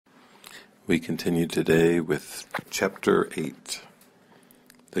We continue today with Chapter 8,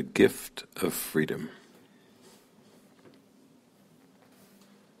 The Gift of Freedom.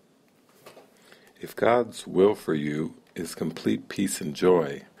 If God's will for you is complete peace and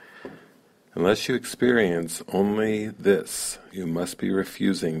joy, unless you experience only this, you must be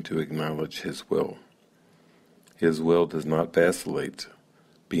refusing to acknowledge His will. His will does not vacillate,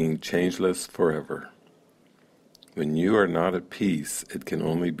 being changeless forever. When you are not at peace, it can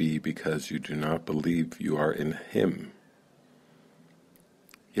only be because you do not believe you are in Him.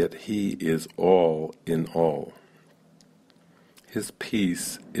 Yet He is all in all. His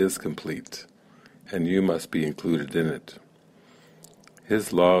peace is complete, and you must be included in it.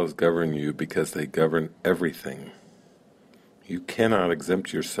 His laws govern you because they govern everything. You cannot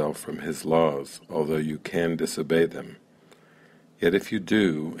exempt yourself from His laws, although you can disobey them. Yet if you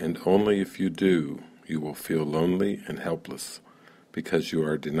do, and only if you do, you will feel lonely and helpless, because you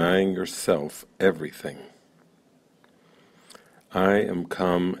are denying yourself everything. I am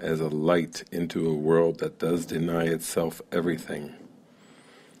come as a light into a world that does deny itself everything.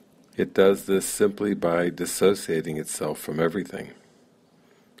 It does this simply by dissociating itself from everything.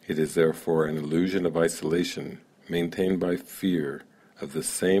 It is therefore an illusion of isolation, maintained by fear of the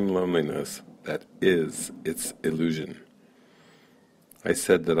same loneliness that is its illusion. I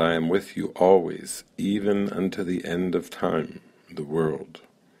said that I am with you always, even unto the end of time, the world.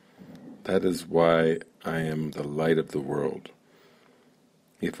 That is why I am the light of the world.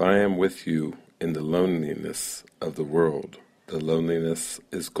 If I am with you in the loneliness of the world, the loneliness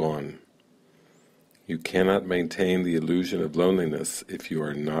is gone. You cannot maintain the illusion of loneliness if you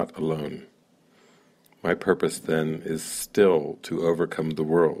are not alone. My purpose then is still to overcome the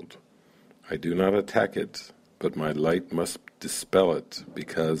world. I do not attack it, but my light must dispel it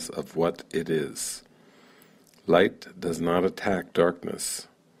because of what it is. Light does not attack darkness,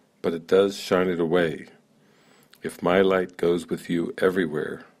 but it does shine it away. If my light goes with you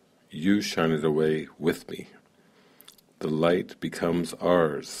everywhere, you shine it away with me. The light becomes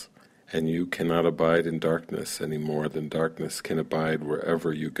ours, and you cannot abide in darkness any more than darkness can abide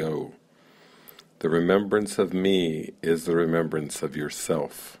wherever you go. The remembrance of me is the remembrance of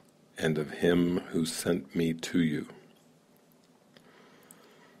yourself, and of Him who sent me to you.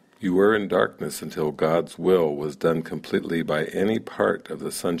 You were in darkness until God's will was done completely by any part of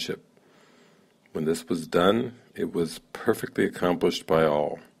the sonship. When this was done, it was perfectly accomplished by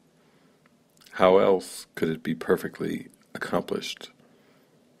all. How else could it be perfectly accomplished?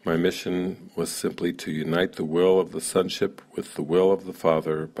 My mission was simply to unite the will of the sonship with the will of the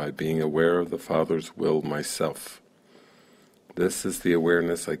Father by being aware of the Father's will myself. This is the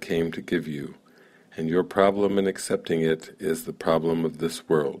awareness I came to give you, and your problem in accepting it is the problem of this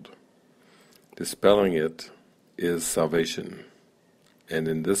world. Dispelling it is salvation, and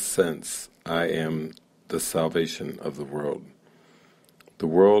in this sense I am the salvation of the world. The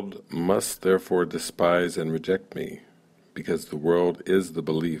world must therefore despise and reject me, because the world is the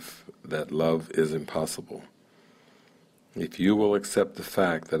belief that love is impossible. If you will accept the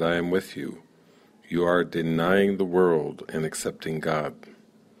fact that I am with you, you are denying the world and accepting God.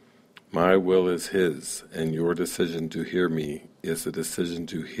 My will is His, and your decision to hear me is the decision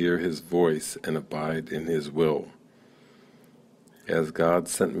to hear His voice and abide in His will. As God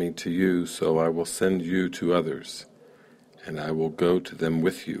sent me to you, so I will send you to others, and I will go to them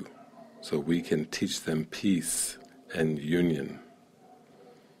with you, so we can teach them peace and union.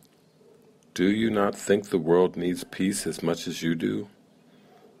 Do you not think the world needs peace as much as you do?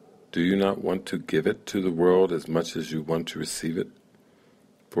 Do you not want to give it to the world as much as you want to receive it?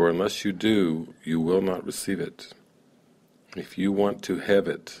 For unless you do, you will not receive it. If you want to have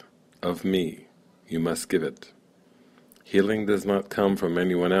it of me, you must give it. Healing does not come from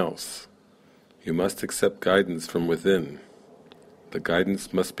anyone else. You must accept guidance from within. The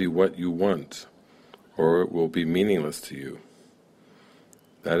guidance must be what you want, or it will be meaningless to you.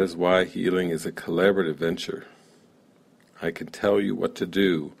 That is why healing is a collaborative venture. I can tell you what to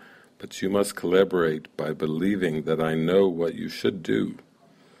do, but you must collaborate by believing that I know what you should do.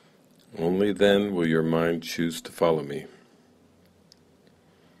 Only then will your mind choose to follow me.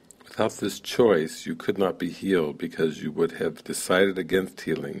 Without this choice, you could not be healed because you would have decided against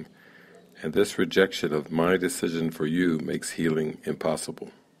healing, and this rejection of my decision for you makes healing impossible.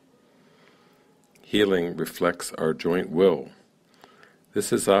 Healing reflects our joint will.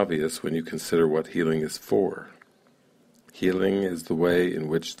 This is obvious when you consider what healing is for. Healing is the way in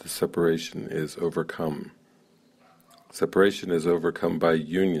which the separation is overcome. Separation is overcome by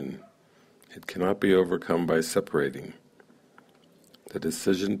union. It cannot be overcome by separating. The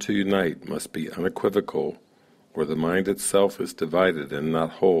decision to unite must be unequivocal, or the mind itself is divided and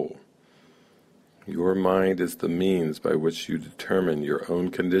not whole. Your mind is the means by which you determine your own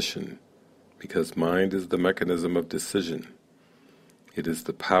condition, because mind is the mechanism of decision. It is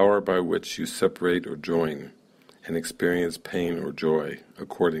the power by which you separate or join, and experience pain or joy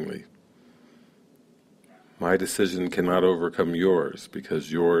accordingly. My decision cannot overcome yours,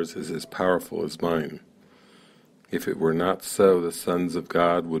 because yours is as powerful as mine. If it were not so, the sons of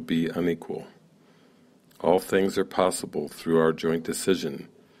God would be unequal. All things are possible through our joint decision,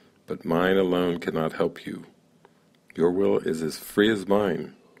 but mine alone cannot help you. Your will is as free as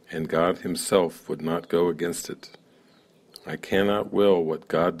mine, and God himself would not go against it. I cannot will what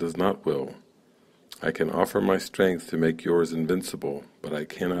God does not will. I can offer my strength to make yours invincible, but I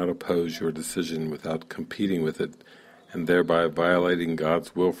cannot oppose your decision without competing with it and thereby violating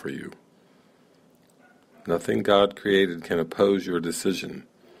God's will for you. Nothing God created can oppose your decision,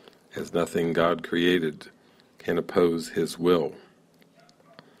 as nothing God created can oppose his will.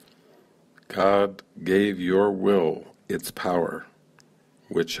 God gave your will its power,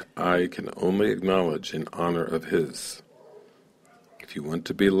 which I can only acknowledge in honor of his. If you want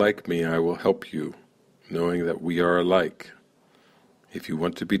to be like me, I will help you, knowing that we are alike. If you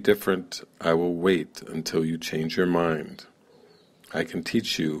want to be different, I will wait until you change your mind. I can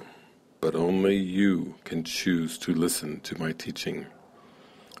teach you, but only you can choose to listen to my teaching.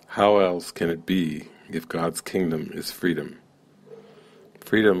 How else can it be if God's kingdom is freedom?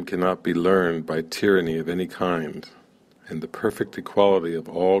 Freedom cannot be learned by tyranny of any kind, and the perfect equality of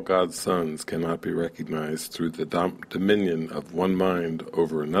all God's sons cannot be recognized through the dominion of one mind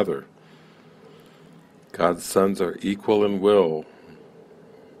over another. God's sons are equal in will,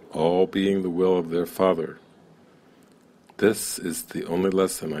 all being the will of their Father. This is the only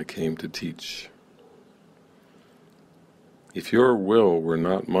lesson I came to teach. If your will were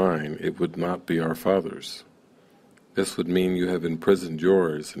not mine, it would not be our Father's. This would mean you have imprisoned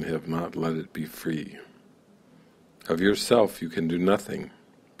yours and have not let it be free. Of yourself you can do nothing,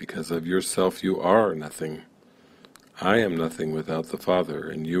 because of yourself you are nothing. I am nothing without the Father,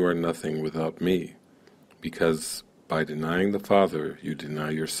 and you are nothing without me, because by denying the Father you deny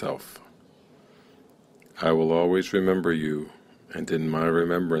yourself. I will always remember you, and in my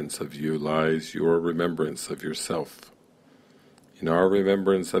remembrance of you lies your remembrance of yourself. In our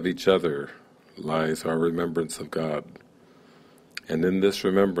remembrance of each other lies our remembrance of God. And in this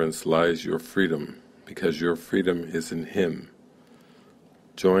remembrance lies your freedom, because your freedom is in him.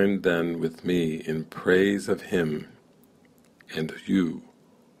 Join then with me in praise of him and you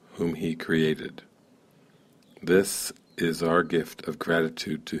whom he created. This is our gift of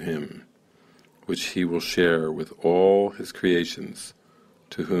gratitude to him, which he will share with all his creations,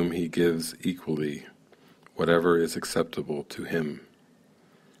 to whom he gives equally whatever is acceptable to him.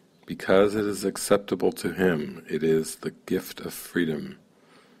 Because it is acceptable to him, it is the gift of freedom,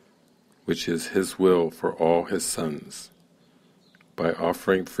 which is his will for all his sons. By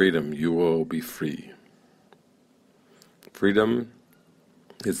offering freedom, you will be free. Freedom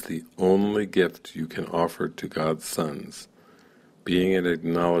is the only gift you can offer to God's sons, being an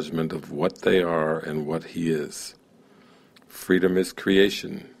acknowledgement of what they are and what he is. Freedom is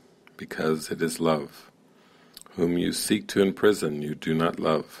creation, because it is love. Whom you seek to imprison, you do not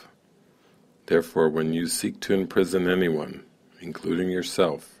love. Therefore, when you seek to imprison anyone, including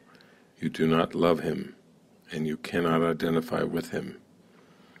yourself, you do not love him, and you cannot identify with him.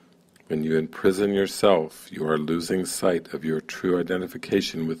 When you imprison yourself, you are losing sight of your true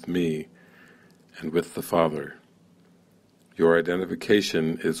identification with me and with the Father. Your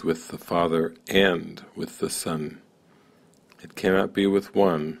identification is with the Father and with the Son. It cannot be with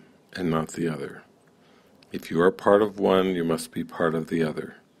one and not the other. If you are part of one, you must be part of the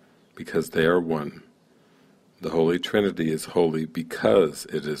other, because they are one. The Holy Trinity is holy because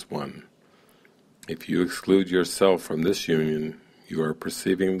it is one. If you exclude yourself from this union, you are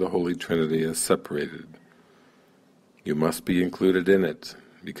perceiving the Holy Trinity as separated. You must be included in it,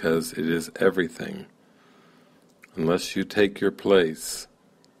 because it is everything. Unless you take your place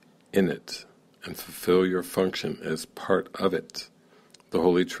in it and fulfill your function as part of it, the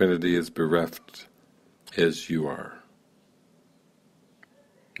Holy Trinity is bereft as you are.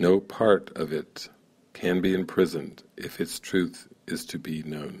 No part of it can be imprisoned if its truth is to be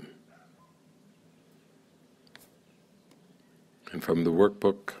known. And from the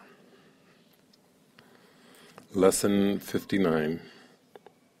Workbook, Lesson 59,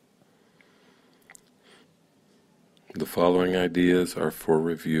 the following ideas are for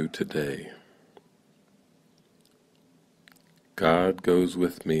review today. God goes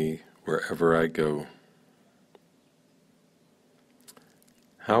with me wherever I go.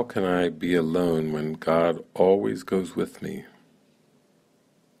 How can I be alone when God always goes with me?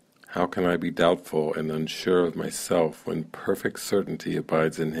 How can I be doubtful and unsure of myself when perfect certainty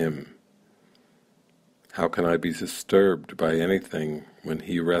abides in Him? How can I be disturbed by anything when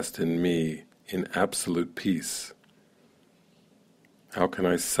He rests in me in absolute peace? How can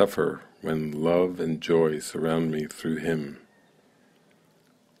I suffer when love and joy surround me through Him?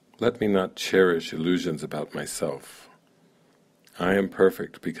 Let me not cherish illusions about myself. I am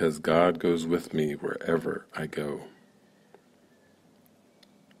perfect because God goes with me wherever I go.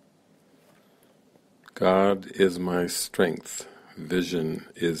 God is my strength, vision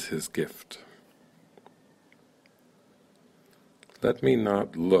is His gift. Let me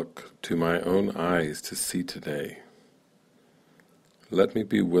not look to my own eyes to see today. Let me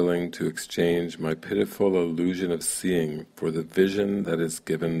be willing to exchange my pitiful illusion of seeing for the vision that is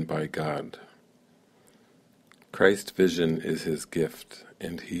given by God. Christ's vision is His gift,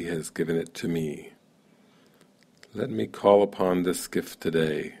 and He has given it to me. Let me call upon this gift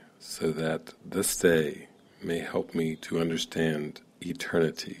today, so that this day may help me to understand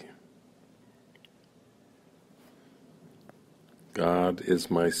eternity. God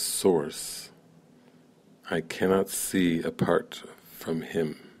is my source. I cannot see apart from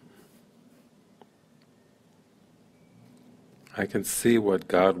Him. I can see what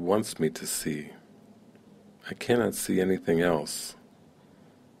God wants me to see. I cannot see anything else.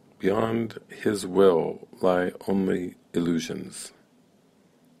 Beyond His will lie only illusions.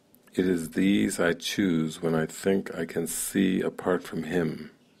 It is these I choose when I think I can see apart from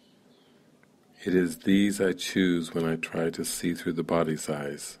Him. It is these I choose when I try to see through the body's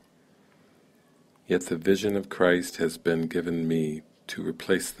eyes. Yet the vision of Christ has been given me to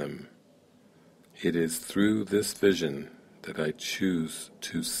replace them. It is through this vision that I choose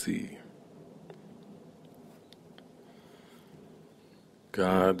to see.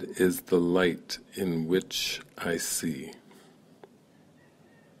 God is the light in which I see.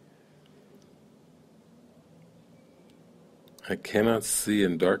 I cannot see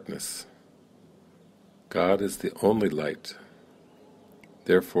in darkness. God is the only light.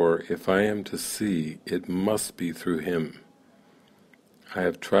 Therefore, if I am to see, it must be through Him. I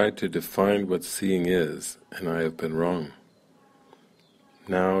have tried to define what seeing is, and I have been wrong.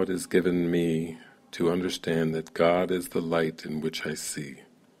 Now it is given me to understand that God is the light in which I see.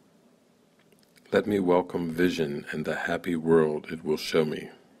 Let me welcome vision and the happy world it will show me.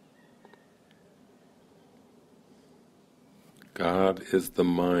 God is the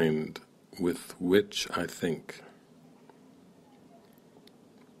mind with which I think.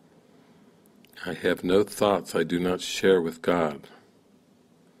 I have no thoughts I do not share with God.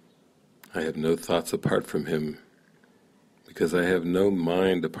 I have no thoughts apart from Him, because I have no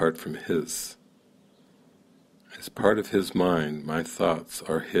mind apart from His. As part of His mind, my thoughts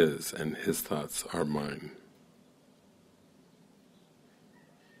are His, and His thoughts are mine.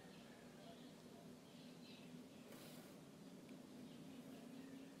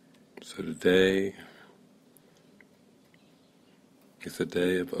 So today is a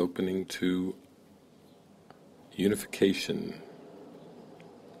day of opening to unification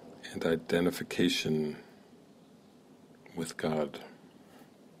and identification with God.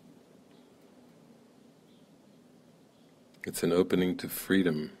 It's an opening to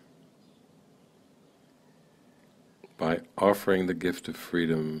freedom. By offering the gift of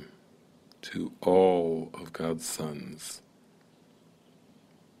freedom to all of God's sons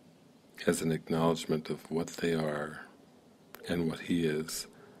as an acknowledgement of what they are and what He is,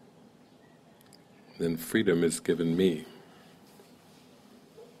 then freedom is given me.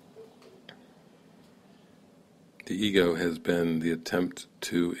 The ego has been the attempt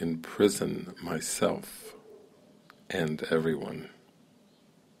to imprison myself and everyone.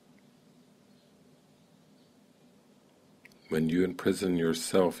 When you imprison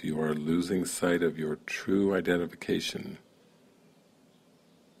yourself, you are losing sight of your true identification.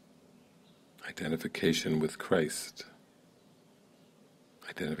 Identification with Christ.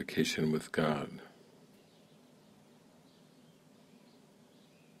 Identification with God.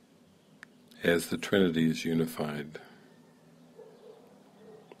 As the Trinity is unified,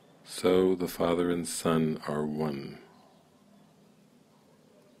 so the Father and Son are one.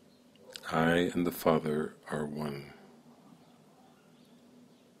 I and the Father are one.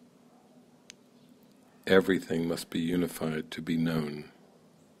 Everything must be unified to be known.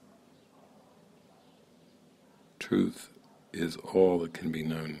 Truth is all that can be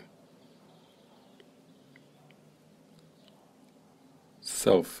known.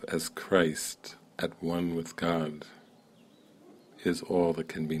 Self as Christ at one with God is all that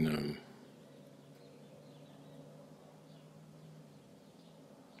can be known.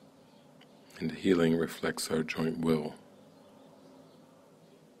 And healing reflects our joint will.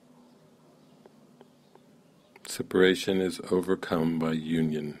 Separation is overcome by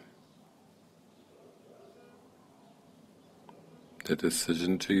union. The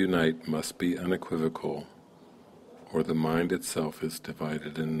decision to unite must be unequivocal, or the mind itself is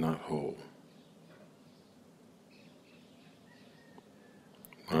divided and not whole.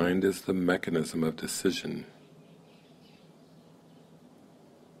 Mind is the mechanism of decision.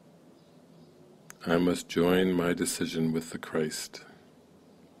 I must join my decision with the Christ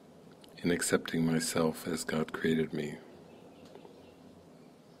in accepting myself as God created me.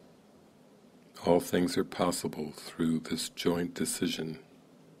 All things are possible through this joint decision.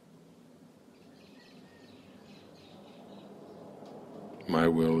 My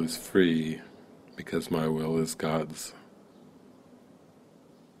will is free because my will is God's.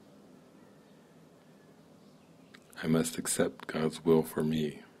 I must accept God's will for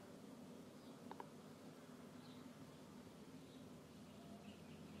me.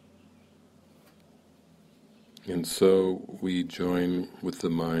 And so we join with the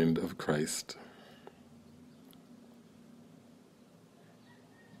mind of Christ.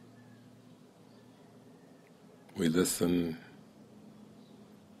 We listen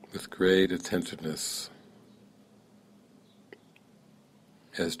with great attentiveness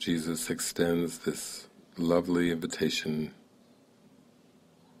as Jesus extends this lovely invitation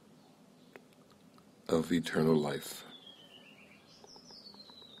of eternal life.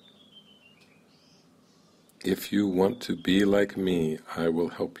 If you want to be like me, I will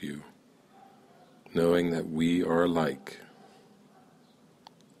help you, knowing that we are alike.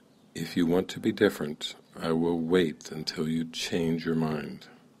 If you want to be different, I will wait until you change your mind.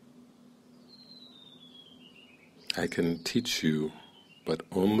 I can teach you, but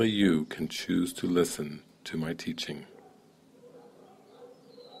only you can choose to listen to my teaching.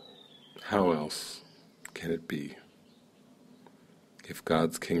 How else can it be, if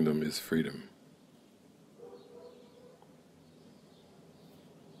God's kingdom is freedom?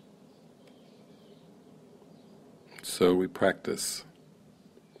 So we practice.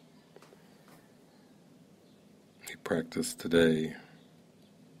 We practice today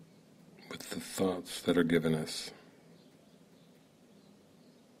with the thoughts that are given us.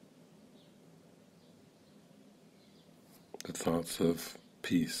 The thoughts of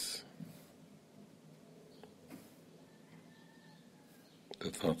peace, the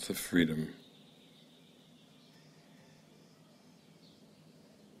thoughts of freedom,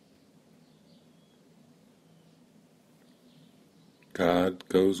 God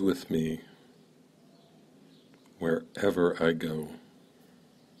goes with me wherever I go.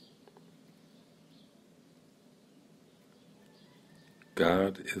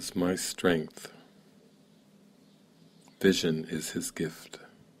 God is my strength. Vision is His gift.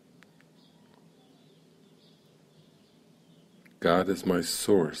 God is my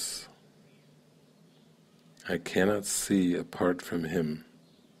source. I cannot see apart from Him.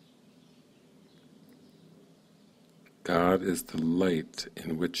 God is the light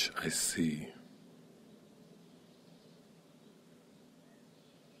in which I see.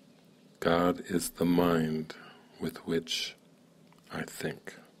 God is the mind with which I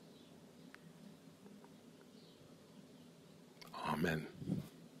think.